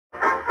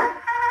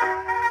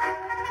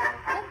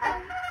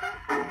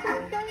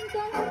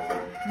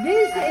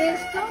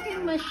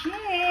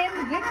machine.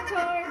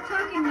 Victor,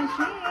 talking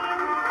machine.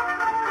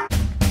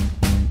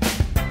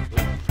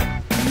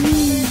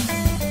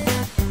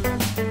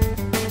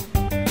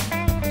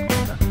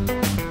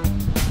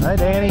 Hi,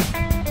 Danny.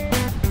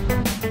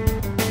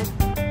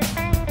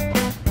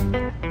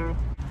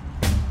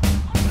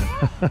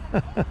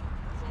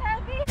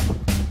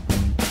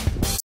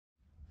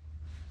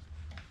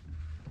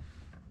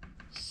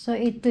 So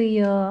ito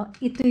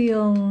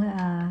yung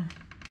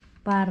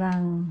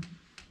parang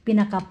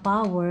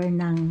pinaka-power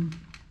ng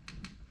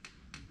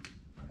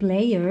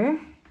player,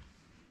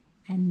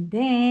 and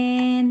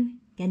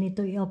then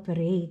ganito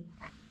i-operate.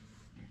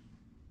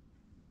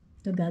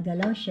 Ito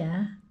gagalaw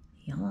siya,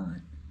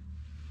 yan.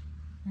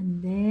 And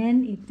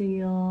then ito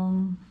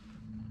yung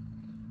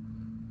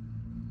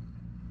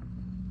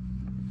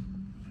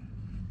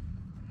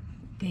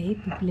okay,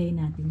 i-play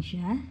natin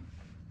siya.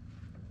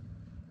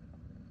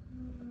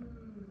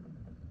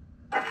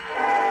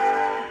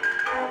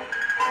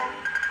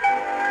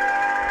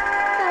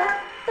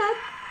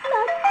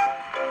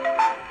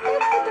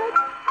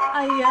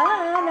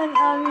 Ayan ang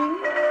aming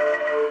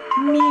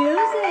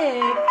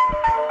music.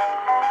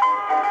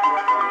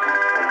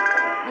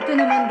 Ito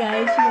naman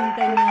guys yung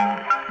kanyang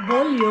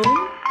volume.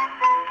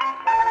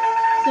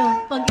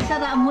 So pag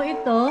isara mo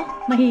ito,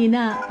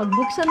 mahina. Pag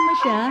buksan mo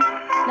siya,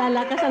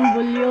 lalakas ang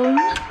volume.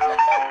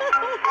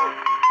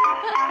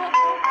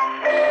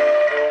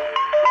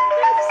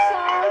 That's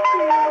so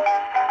cute.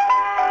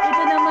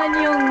 Ito naman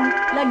yung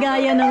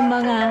lagayan ng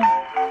mga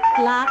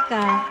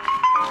plaka.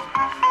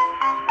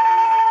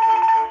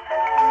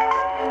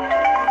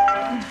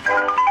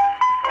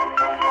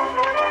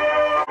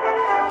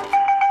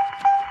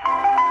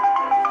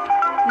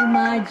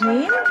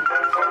 Imagine,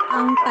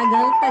 ang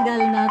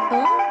tagal-tagal na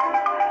to.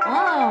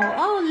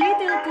 Oh,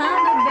 Little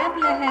Town of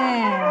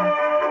Bethlehem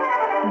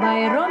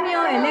by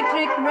Romeo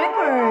Electric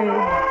Record.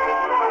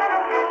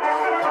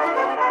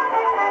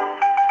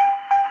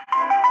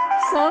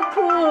 So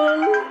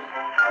cool.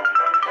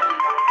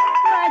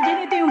 Imagine,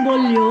 ito yung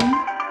volume.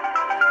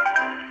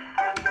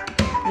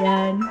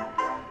 Yan.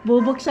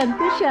 Bubuksan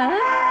ko siya.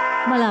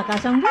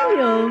 Malakas ang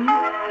volume.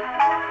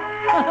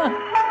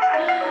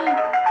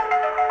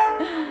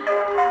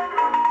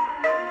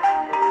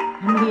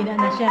 Hina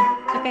na siya.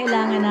 So,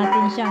 kailangan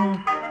natin siyang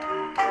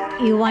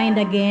i-wind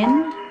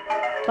again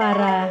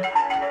para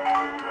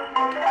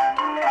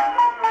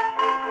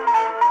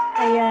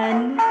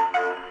ayan.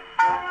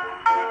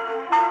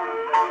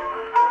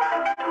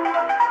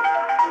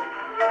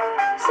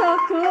 So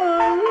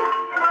cool.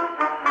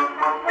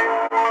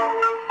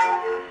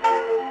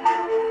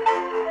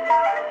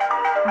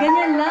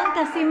 Ganyan lang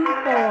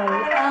kasimple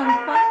ang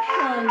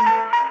function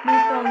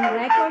nitong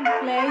record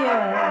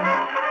player.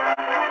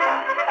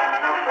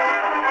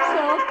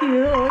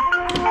 Cute.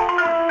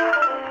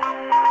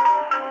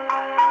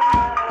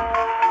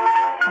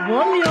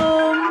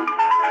 Volume.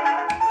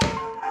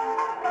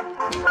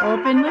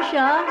 Open mo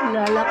siya,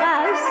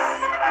 lalakas.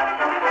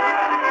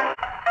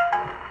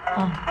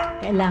 Oh,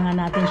 kailangan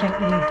natin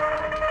siyang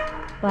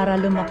para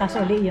lumakas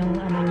uli yung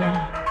ano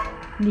niya.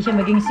 Hindi siya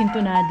maging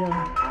sintonado.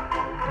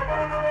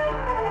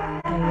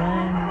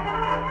 Ayan.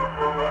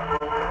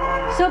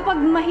 So pag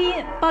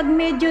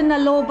medyo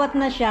nalobat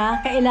na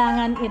siya,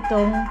 kailangan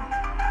itong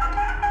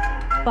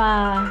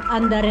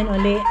pa-andarin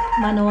uli,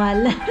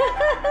 manual.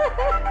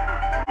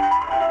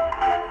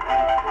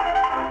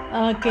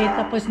 Okay,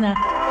 tapos na.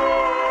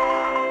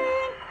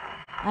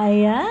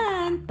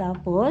 Ayan,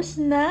 tapos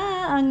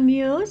na ang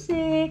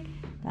music.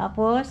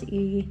 Tapos,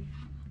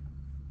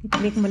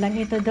 i-click mo lang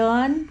ito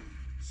doon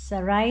sa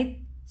right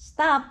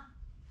stop.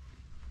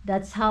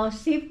 That's how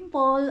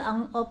simple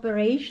ang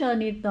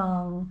operation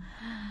nitong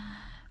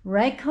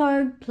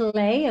record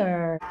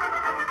player.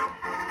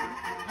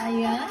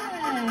 Ayan.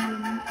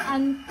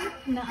 Antik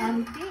na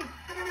antik.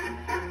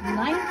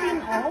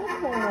 1904.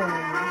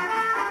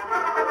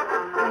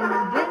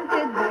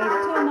 Invented by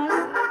Thomas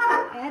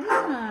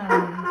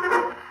Edison.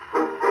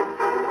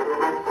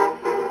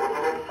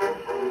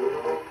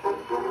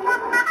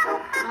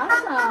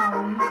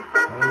 Awesome.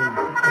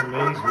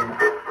 Amazing.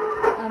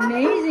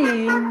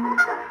 Amazing.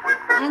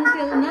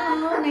 Until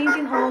now,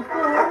 1904,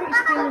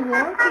 still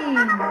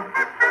working.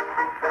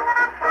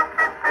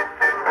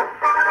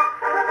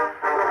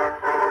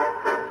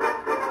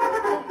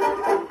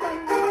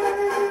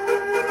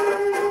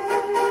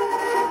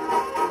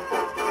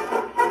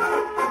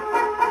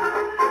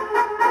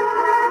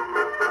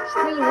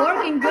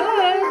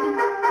 Good.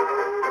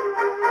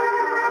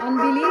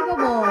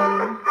 Unbelievable.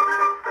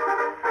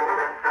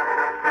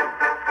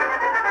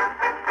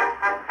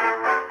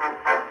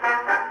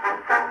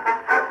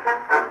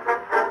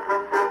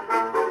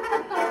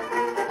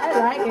 I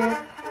like it.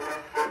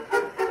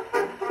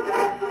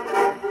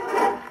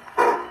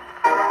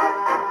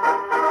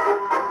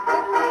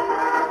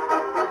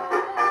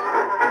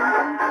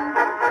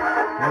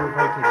 I wonder if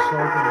I could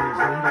sharpen these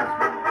needles.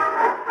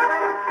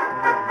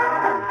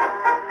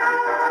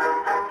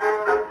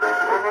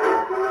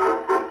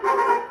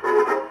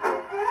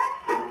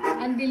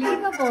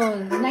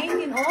 Unbelievable.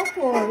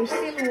 1904,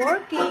 still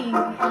working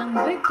ang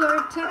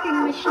Victor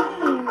talking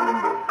machine.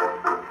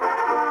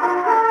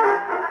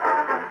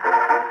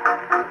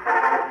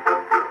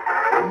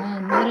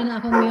 Ayan, meron na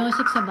akong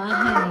music sa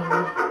bahay.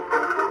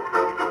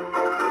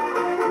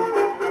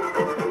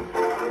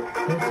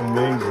 That's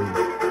amazing.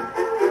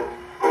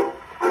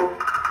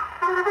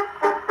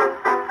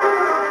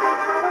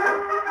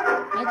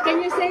 What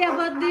can you say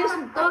about this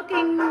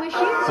talking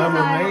machine? I'm Sir?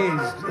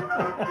 amazed.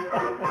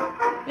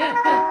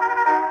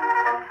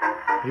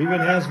 Even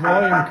has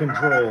volume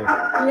control.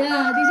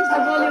 Yeah, this is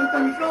the volume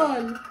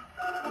control.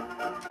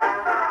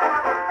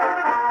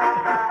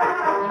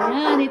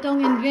 Ayan,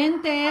 itong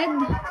invention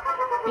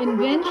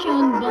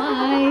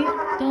by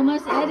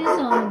Thomas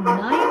Edison,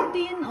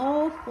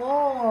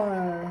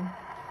 1904.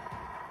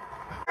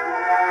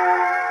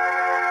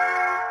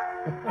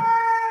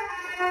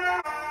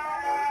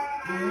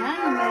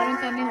 Ayan, meron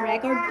kaming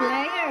record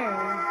player.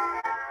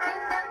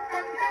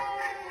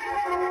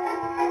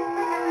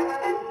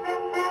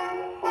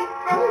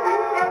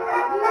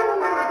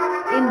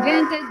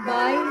 Invented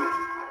by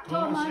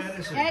Thomas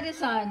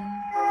Edison.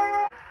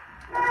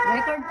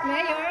 Record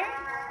player.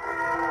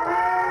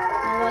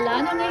 Nawala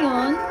na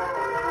ngayon.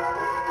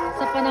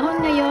 Sa panahon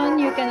ngayon,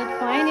 you cannot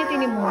find it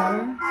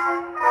anymore.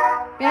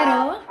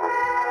 Pero,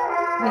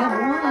 we have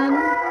one.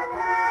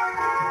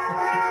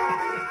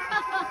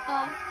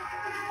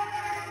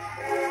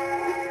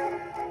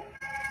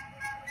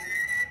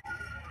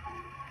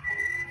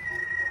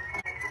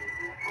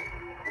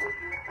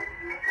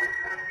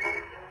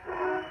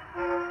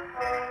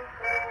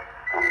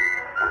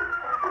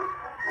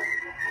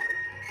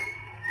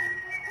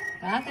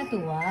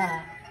 Kakatuwa.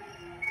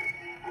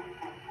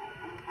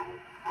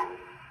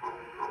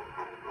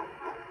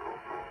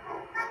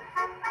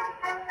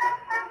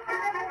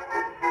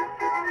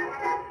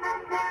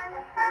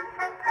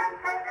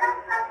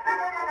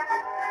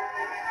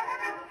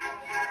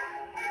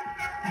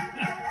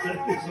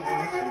 That is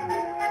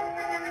awesome.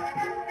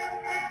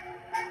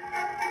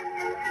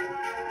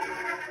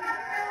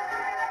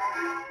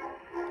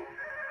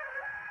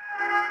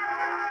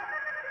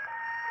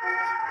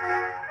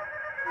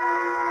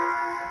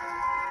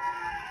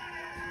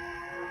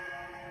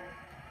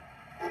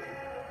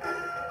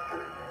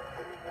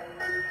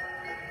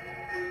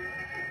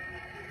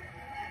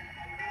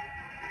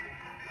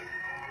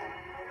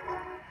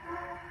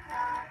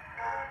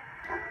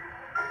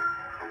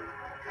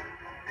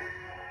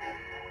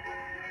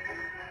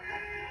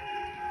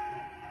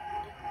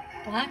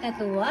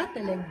 Kakatuwa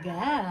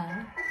talaga.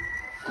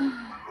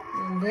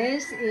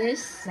 This is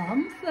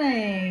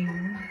something.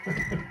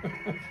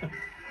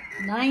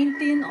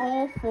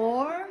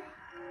 1904.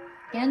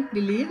 Can't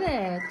believe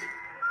it.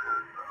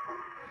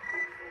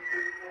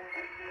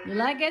 You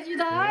like it, you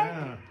die?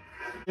 Yeah.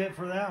 It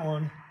for that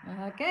one.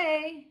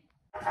 Okay.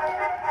 La,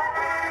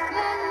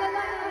 la,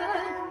 la.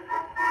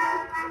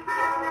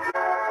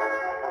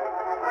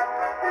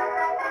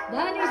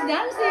 Danny's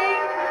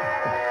dancing.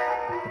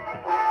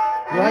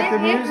 You like the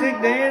music,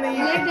 Danny?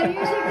 You like the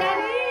music,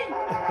 Danny?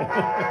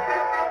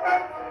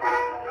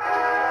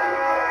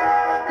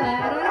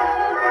 Tara!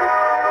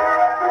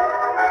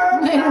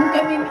 Mayroon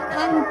kaming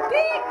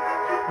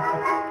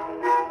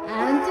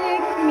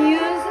antique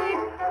music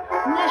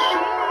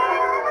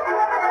machine.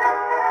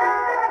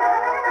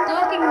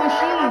 Talking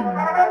machine.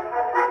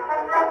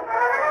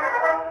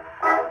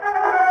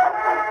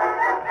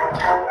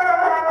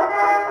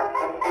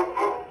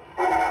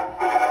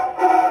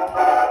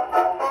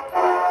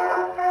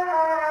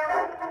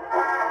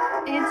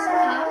 It's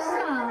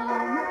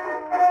awesome.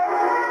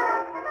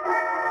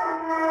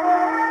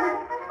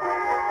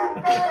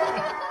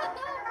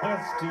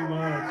 That's too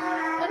much.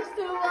 That's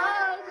too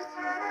much.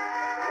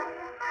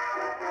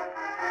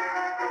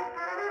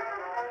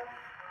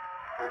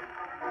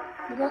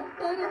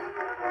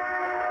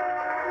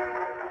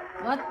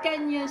 What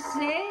can you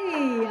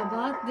say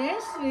about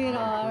this,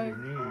 sweetheart?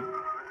 Pretty neat.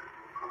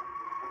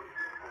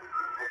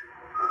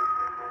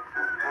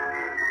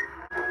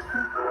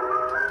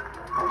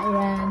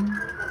 Ayan.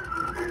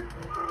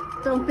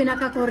 Ito ang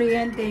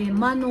pinaka-kuryente,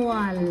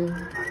 manual.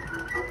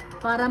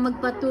 Para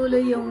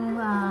magpatuloy yung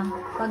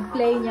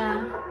pag-play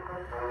niya.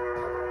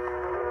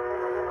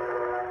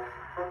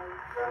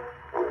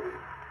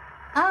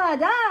 Ah,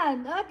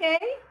 done! Okay.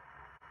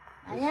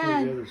 Let's see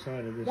Ayan. the other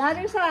side of this The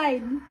other one.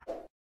 side.